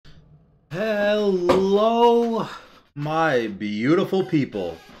Hello, my beautiful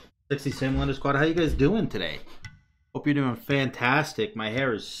people. 60 Simulator Squad, how you guys doing today? Hope you're doing fantastic. My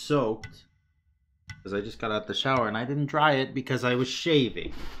hair is soaked because I just got out the shower and I didn't dry it because I was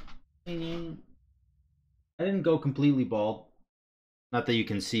shaving. I didn't go completely bald. Not that you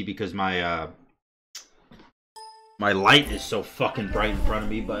can see because my my light is so fucking bright in front of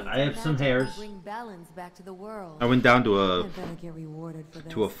me, but I have some hairs. I went down to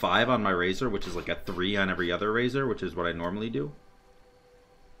a 5 on my razor, which is like a 3 on every other razor, which is what I normally do.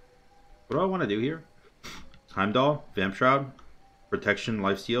 What do I want to do here? Heimdall, Vamp Shroud, Protection,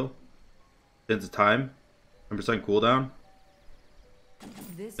 Lifesteal, Sense of Time, 10% cooldown.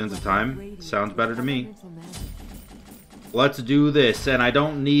 Sense of Time sounds better to me. Let's do this, and I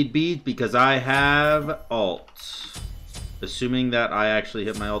don't need beads because I have ult. Assuming that I actually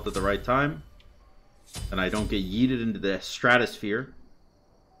hit my ult at the right time, and I don't get yeeted into the stratosphere.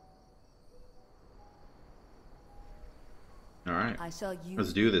 Alright,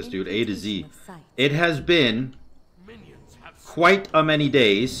 let's do this, dude. A to Z. It has been quite a many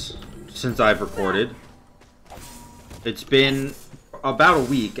days since I've recorded. It's been about a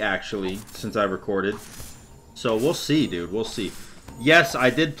week, actually, since I recorded. So we'll see, dude. We'll see. Yes,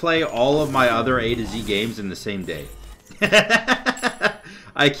 I did play all of my other A to Z games in the same day.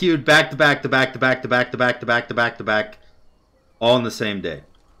 I queued back to back to back to back to back to back to back to back to back, all in the same day.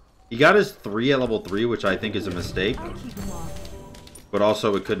 He got his 3 at level 3, which I think is a mistake. But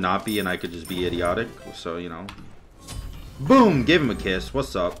also it could not be, and I could just be idiotic. So, you know. Boom! Give him a kiss.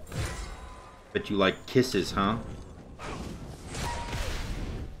 What's up? Bet you like kisses, huh?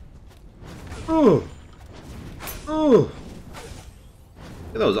 Ooh. Ooh.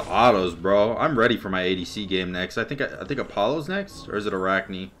 Look at those autos, bro. I'm ready for my ADC game next. I think Apollo's next, or is it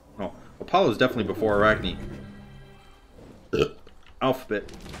Arachne? Oh, Apollo's definitely before Arachne.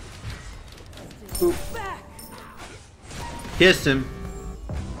 Alphabet. Boop. Kiss him.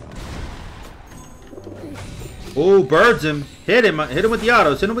 Oh, birds him. Hit him. Hit him with the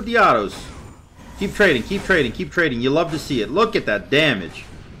autos. Hit him with the autos. Keep trading. Keep trading. Keep trading. You love to see it. Look at that damage.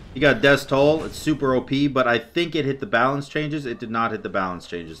 You got Death's Toll. It's super OP, but I think it hit the balance changes. It did not hit the balance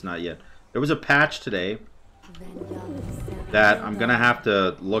changes. Not yet. There was a patch today that I'm going to have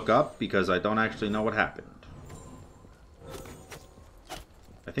to look up because I don't actually know what happened.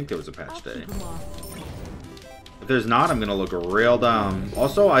 I think there was a patch today. If there's not, I'm going to look real dumb.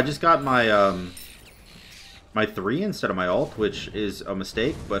 Also, I just got my my 3 instead of my ult, which is a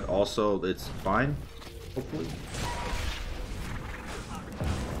mistake, but also it's fine, hopefully.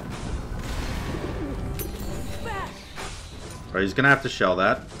 Alright, he's gonna have to shell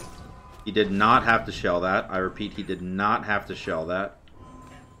that. He did not have to shell that. I repeat, he did not have to shell that.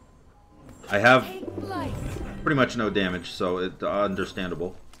 I have pretty much no damage, so it's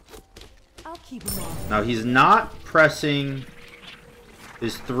understandable. Now he's not pressing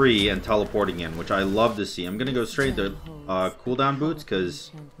his 3 and teleporting in, which I love to see. I'm gonna go straight to cooldown boots,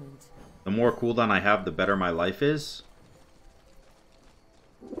 because the more cooldown I have, the better my life is.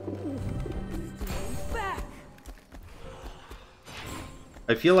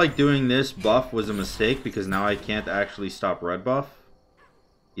 I feel like doing this buff was a mistake because now I can't actually stop red buff.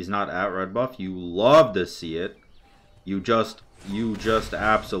 He's not at red buff. You love to see it. You just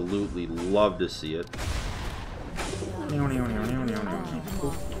absolutely love to see it.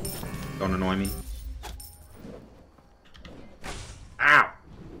 Don't annoy me. Ow!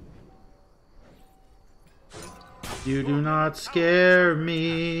 You do not scare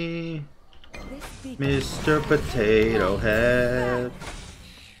me, Mr. Potato Head.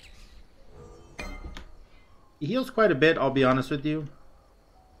 He heals quite a bit, I'll be honest with you.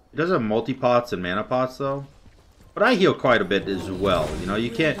 He does have multi-pots and mana pots, though. But I heal quite a bit as well. You know, you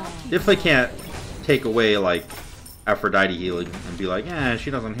definitely can't take away, like, Aphrodite healing and be like, eh,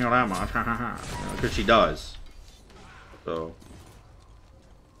 she doesn't heal that much, because she does. So,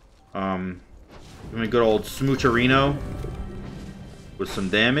 doing a good old Smoocherino with some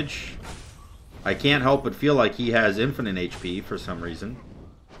damage. I can't help but feel like he has infinite HP for some reason.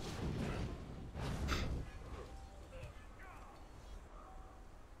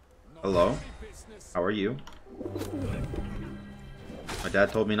 Hello, how are you? My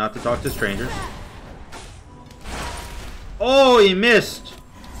dad told me not to talk to strangers. Oh, he missed!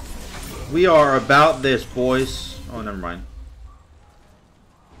 We are about this, boys. Oh, never mind.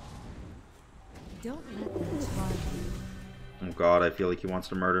 Oh god, I feel like he wants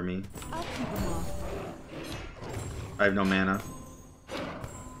to murder me. I have no mana.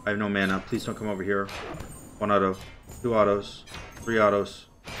 I have no mana. Please don't come over here. 1 auto, 2 autos, 3 autos,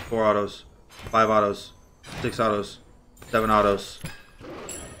 4 autos, 5 autos, 6 autos, 7 autos.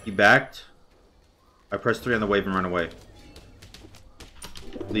 He backed. I pressed 3 on the wave and run away.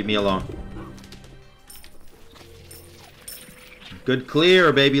 Leave me alone. Good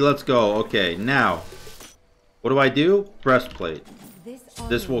clear, baby. Let's go. Okay, now. What do? Breastplate.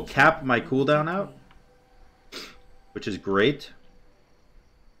 This will cap my cooldown out, which is great.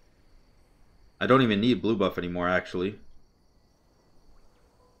 I don't even need blue buff anymore, actually.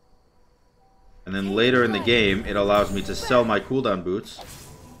 And then later in the game, it allows me to sell my cooldown boots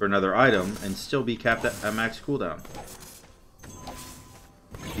for another item and still be capped at max cooldown.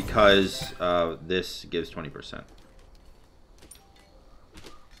 Because this gives 20%.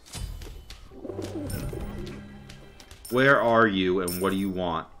 Where are you and what do you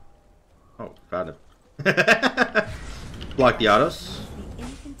want? Oh, found him. Block the autos.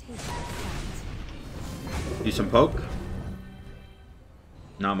 Do some poke.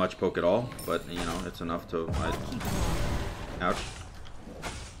 Not much poke at all, but you know, it's enough to... Ouch.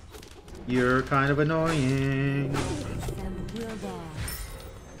 You're kind of annoying.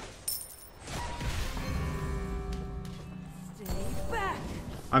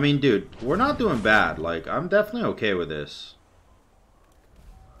 I mean, dude, we're not doing bad. Like, I'm definitely okay with this.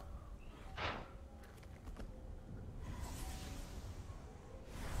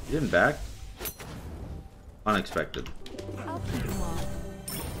 You didn't back? Unexpected.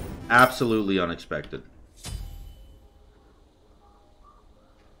 Absolutely unexpected.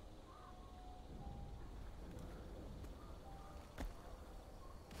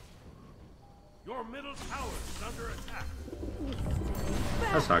 Your middle tower is under attack.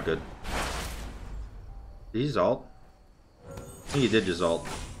 That's not good. Did he just ult? I think he did just ult.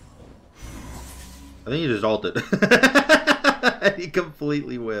 I think he just ulted. He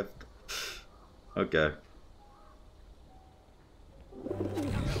completely whiffed. Okay.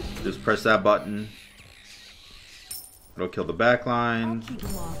 Just press that button. It'll kill the backline.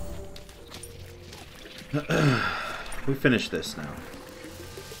 We finished this now.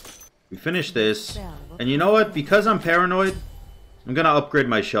 We finished this. And you know what? Because I'm paranoid, I'm gonna upgrade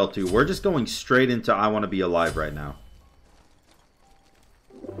my shell too. We're just going straight into I want to be alive right now.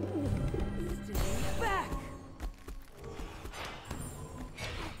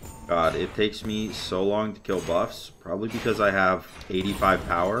 God, it takes me so long to kill buffs. Probably because I have 85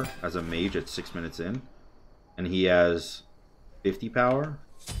 power as a mage at 6 minutes in. And he has 50 power.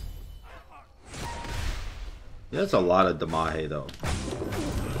 Yeah, that's a lot of Damahe though.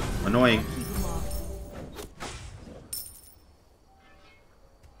 Annoying.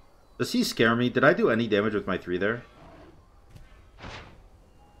 Does he scare me? Did I do any damage with my 3 there?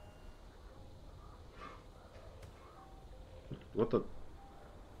 What the?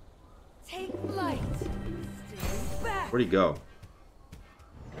 Take flight. Stay back. Where'd he go?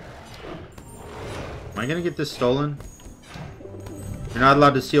 Am I gonna get this stolen? You're not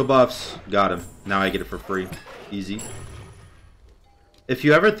allowed to steal buffs. Got him. Now I get it for free. Easy. If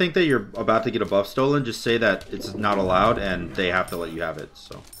you ever think that you're about to get a buff stolen, just say that it's not allowed and they have to let you have it.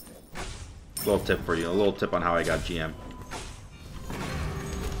 So, a little tip for you. A little tip on how I got GM.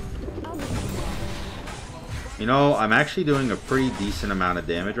 You know, I'm actually doing a pretty decent amount of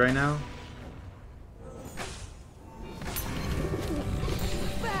damage right now.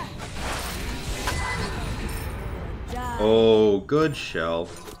 Oh, good shell.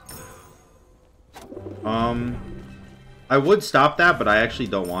 I would stop that, but I actually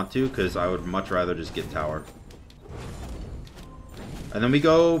don't want to because I would much rather just get tower. And then we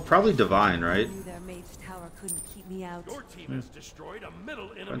go probably divine, right?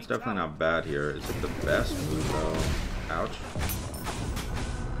 That's definitely not bad here. Is it the best move though? Ouch.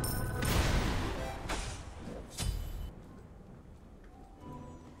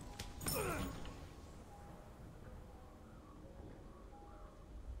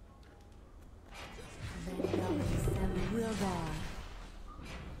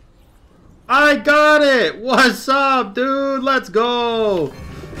 I got it! What's up, dude? Let's go!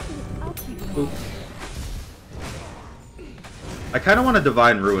 Oop. I kind of want a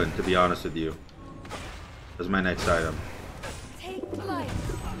Divine Ruin, to be honest with you. As my next item. Take flight.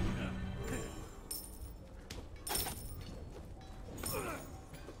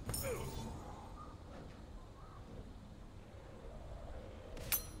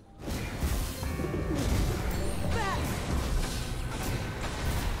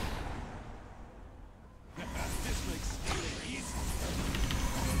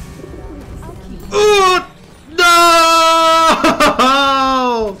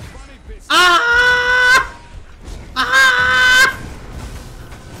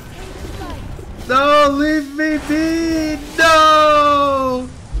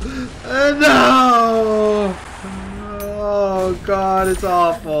 god, it's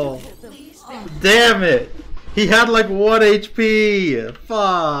awful. Damn it! He had like 1 HP!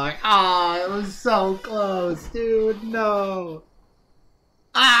 Fuck! Ah, it was so close, dude, no!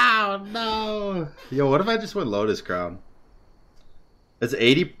 Oh no! Yo, what if I just went Lotus Crown? It's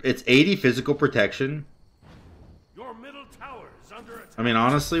 80 physical protection. Your middle tower is under attack. I mean,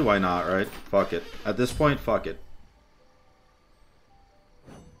 honestly, why not, right? Fuck it. At this point, fuck it.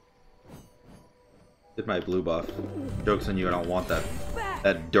 Did my blue buff. Joke's on you, I don't want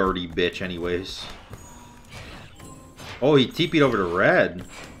that dirty bitch anyways. Oh, he TP'd over to red.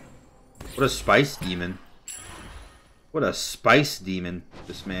 What a spice demon. What a spice demon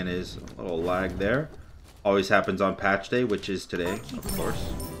this man is. A little lag there. Always happens on patch day, which is today, of course.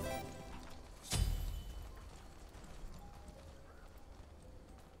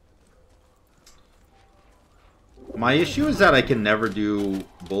 My issue is that I can never do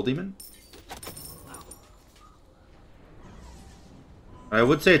Bull Demon. I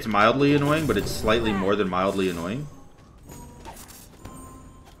would say it's mildly annoying, but it's slightly more than mildly annoying.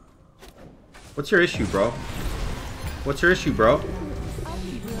 What's your issue, bro? What's your issue, bro?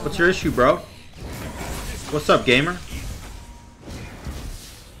 What's your issue, bro? What's up, gamer?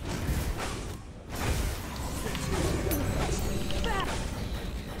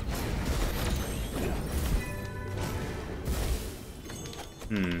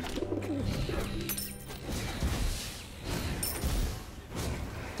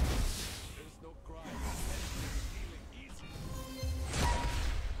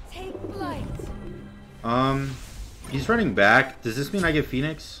 He's running back. Does this mean I get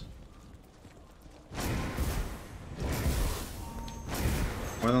Phoenix?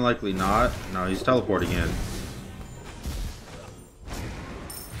 More than likely not. No, he's teleporting in.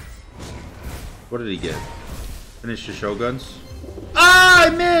 What did he get? Finish the Shoguns. Ah, I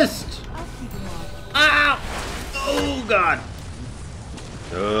missed! Ah! Oh, God!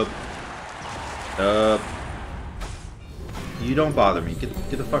 You don't bother me. Get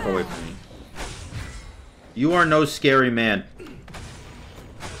the fuck away from me. You are no scary man.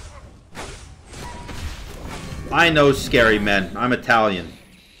 I know scary men. I'm Italian.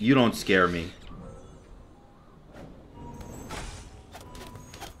 You don't scare me.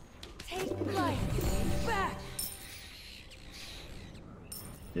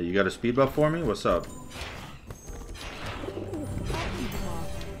 Yeah, you got a speed buff for me? What's up?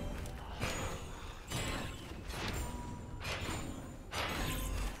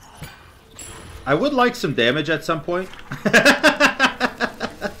 I would like some damage at some point.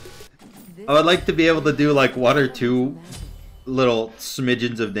 I would like to be able to do like 1 or 2 little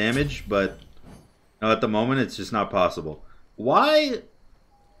smidgens of damage, but no, at the moment it's just not possible. Why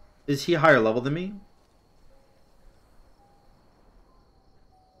is he higher level than me?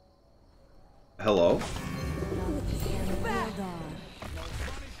 Hello?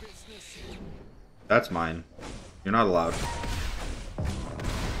 That's mine. You're not allowed.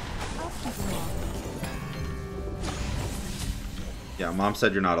 Yeah, Mom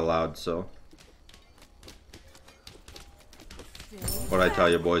said you're not allowed, so. What'd I tell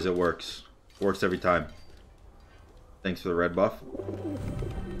you, boys? It works. Works every time. Thanks for the red buff.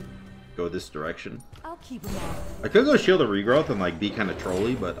 Go this direction. I could go shield a regrowth and like be kind of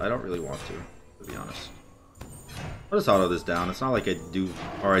trolly, but I don't really want to be honest. I'll just auto this down. It's not like I do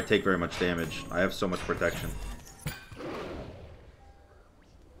or I take very much damage. I have so much protection.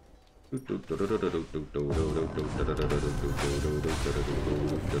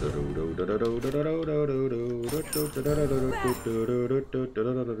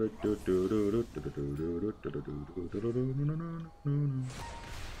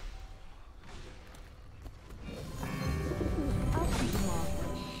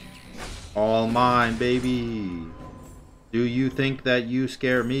 All mine, baby. Do you think that you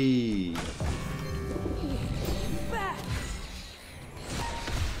scare me?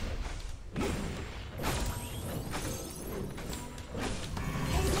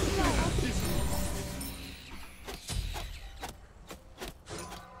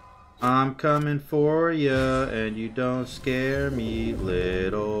 I'm coming for ya, and you don't scare me,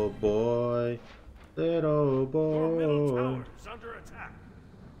 little boy. Little boy. Your middle tower is under attack.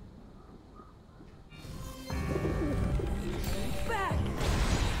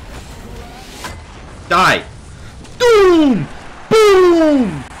 Die! Boom!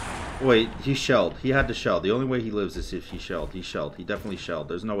 Boom! Wait, he shelled. He had to shell. The only way he lives is if he shelled. He shelled. He definitely shelled.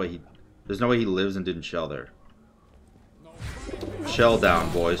 There's no way he lives and didn't shell there. Shell down,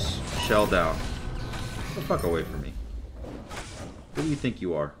 boys. Shell down. Get the fuck away from me. Who do you think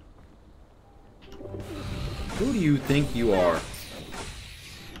you are? Who do you think you are?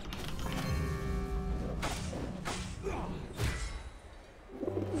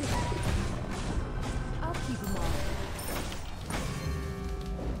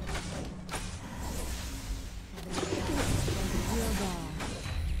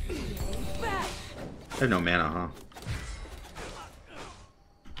 have no mana, huh?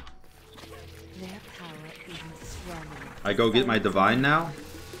 I go get my divine now.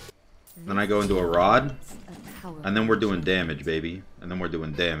 Then I go into a rod. And then we're doing damage, baby. And then we're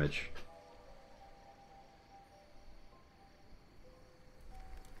doing damage.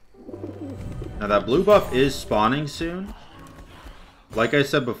 Now that blue buff is spawning soon. Like I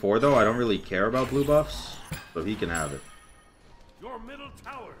said before, though, I don't really care about blue buffs. So he can have it. Your middle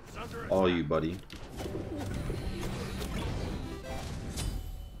tower is under All you, buddy.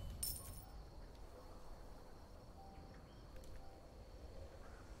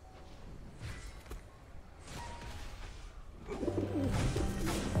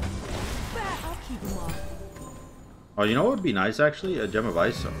 Oh, you know what would be nice, actually? A Gem of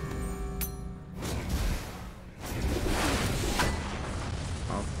Iso.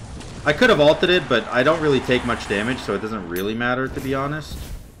 Oh. I could have ulted it, but I don't really take much damage, so it doesn't really matter, to be honest.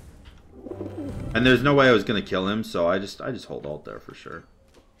 And there's no way I was going to kill him, so I just hold ult there for sure.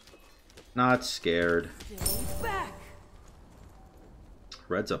 Not scared.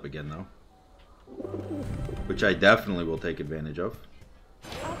 Red's up again, though. Which I definitely will take advantage of.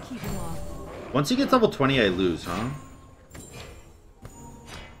 Once he gets level 20, I lose, huh?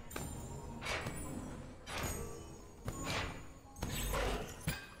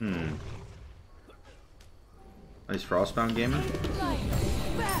 Nice Frostbound gamer.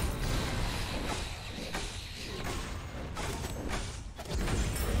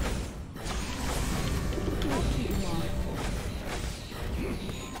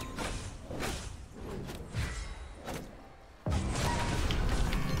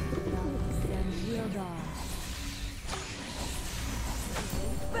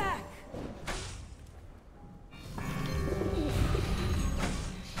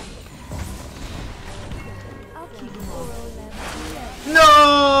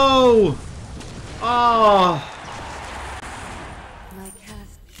 No! Oh!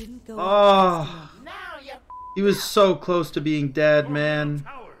 Oh! He was so close to being dead, man.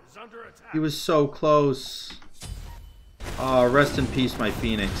 He was so close. Oh, rest in peace, my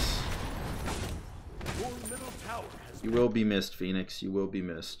Phoenix. You will be missed, Phoenix. You will be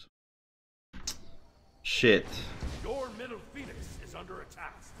missed. Shit. Your middle Phoenix is under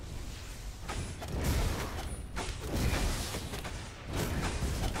attack.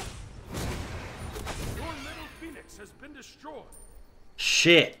 Your middle Phoenix has been destroyed.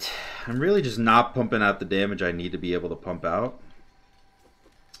 Shit. I'm really just not pumping out the damage I need to be able to pump out.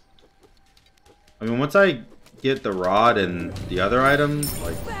 I mean, once I get the rod and the other item,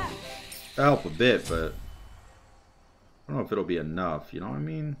 like, that'll help a bit, but I don't know if it'll be enough, you know what I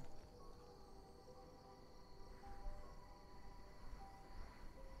mean?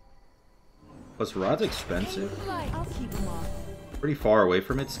 Plus, rod's expensive. Pretty far away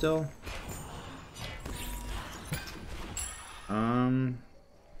from it still.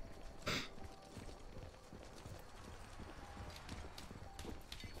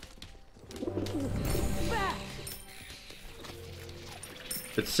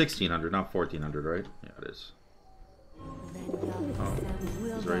 It's 1600, not 1400, right? Yeah, it is. Oh,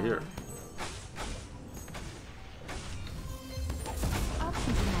 it's right here.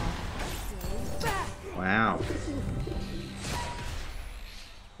 Wow.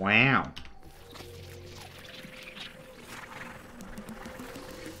 Wow.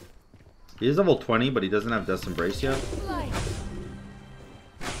 He is level 20, but he doesn't have Death's Embrace yet.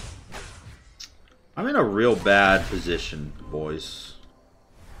 I'm in a real bad position, boys.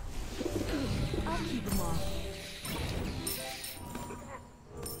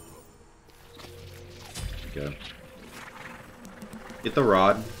 Okay. Get the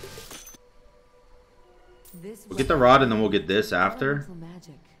rod. We'll get the rod and then we'll get this after.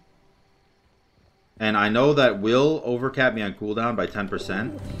 And I know that will overcap me on cooldown by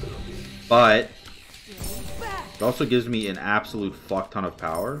 10%. But it also gives me an absolute fuck ton of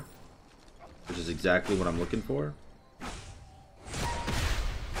power. Which is exactly what I'm looking for.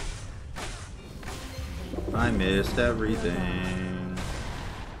 I missed everything.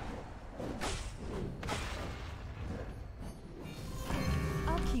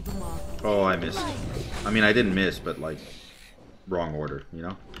 Oh, I missed. I mean, I didn't miss, but like, wrong order, you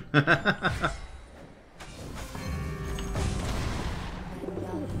know? I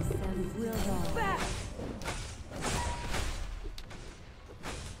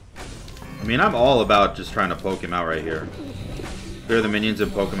mean, I'm all about just trying to poke him out right here. Clear the minions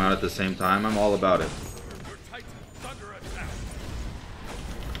and poke him out at the same time. I'm all about it.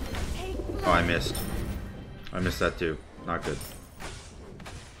 Oh, I missed. I missed that too. Not good.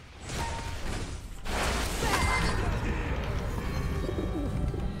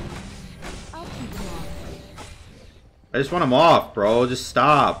 I just want him off, bro. Just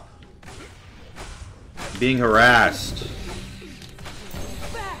stop. I'm being harassed. No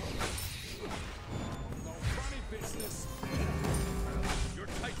funny business. Your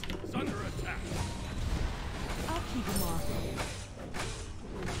Titan is under attack. I'll keep him off.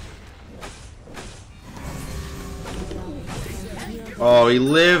 Oh, he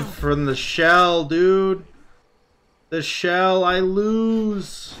lived from the shell, dude. The shell, I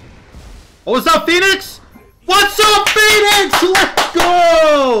lose. Oh, what's up, Phoenix? What's up, Phoenix? Let's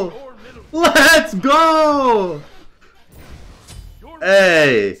go! Let's go!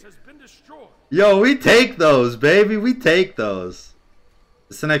 Hey. Yo, we take those, baby. We take those.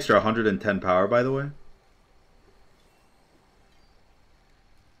 It's an extra 110 power, by the way.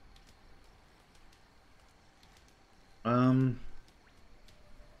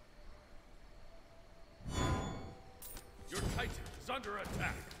 Your Titan is under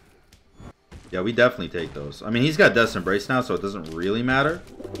attack. Yeah, we definitely take those. I mean, he's got Death's Embrace now, so it doesn't really matter.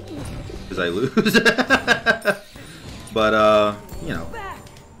 Because I lose. But, you know.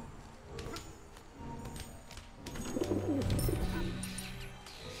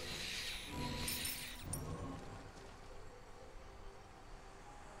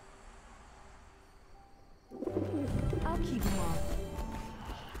 I'll keep him off.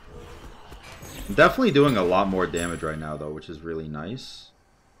 I'm definitely doing a lot more damage right now, though, which is really nice.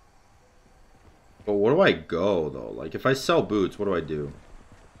 But where do I go, though? Like, if I sell boots, what do I do?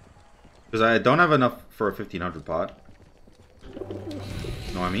 Because I don't have enough for a 1500 pot.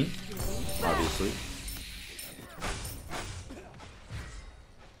 Know what I mean? Obviously.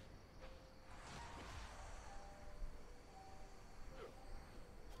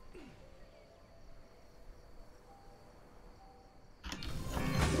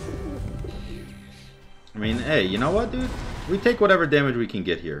 I mean, hey, you know what, dude? We take whatever damage we can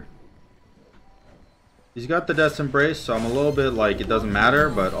get here. He's got the Death's Embrace, so I'm a little bit like, it doesn't matter,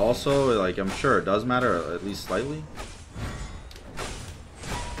 but also, like, I'm sure it does matter, at least slightly.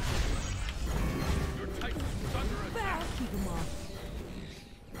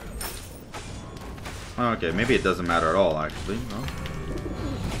 Okay, maybe it doesn't matter at all, actually. No?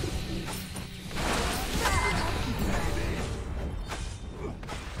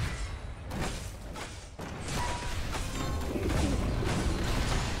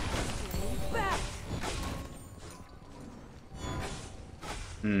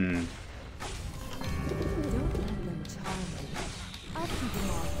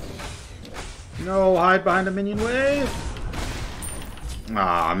 No, hide behind a minion wave.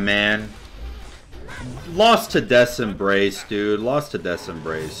 Aw, man. Lost to Death's Embrace, dude. Lost to Death's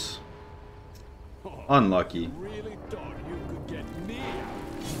Embrace. Unlucky.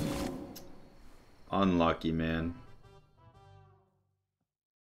 Unlucky, man.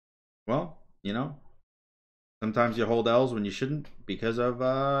 Well, you know. Sometimes you hold L's when you shouldn't because of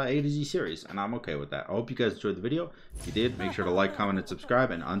A to Z series, and I'm okay with that. I hope you guys enjoyed the video. If you did, make sure to like, comment, and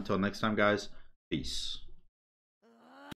subscribe, and until next time, guys, peace.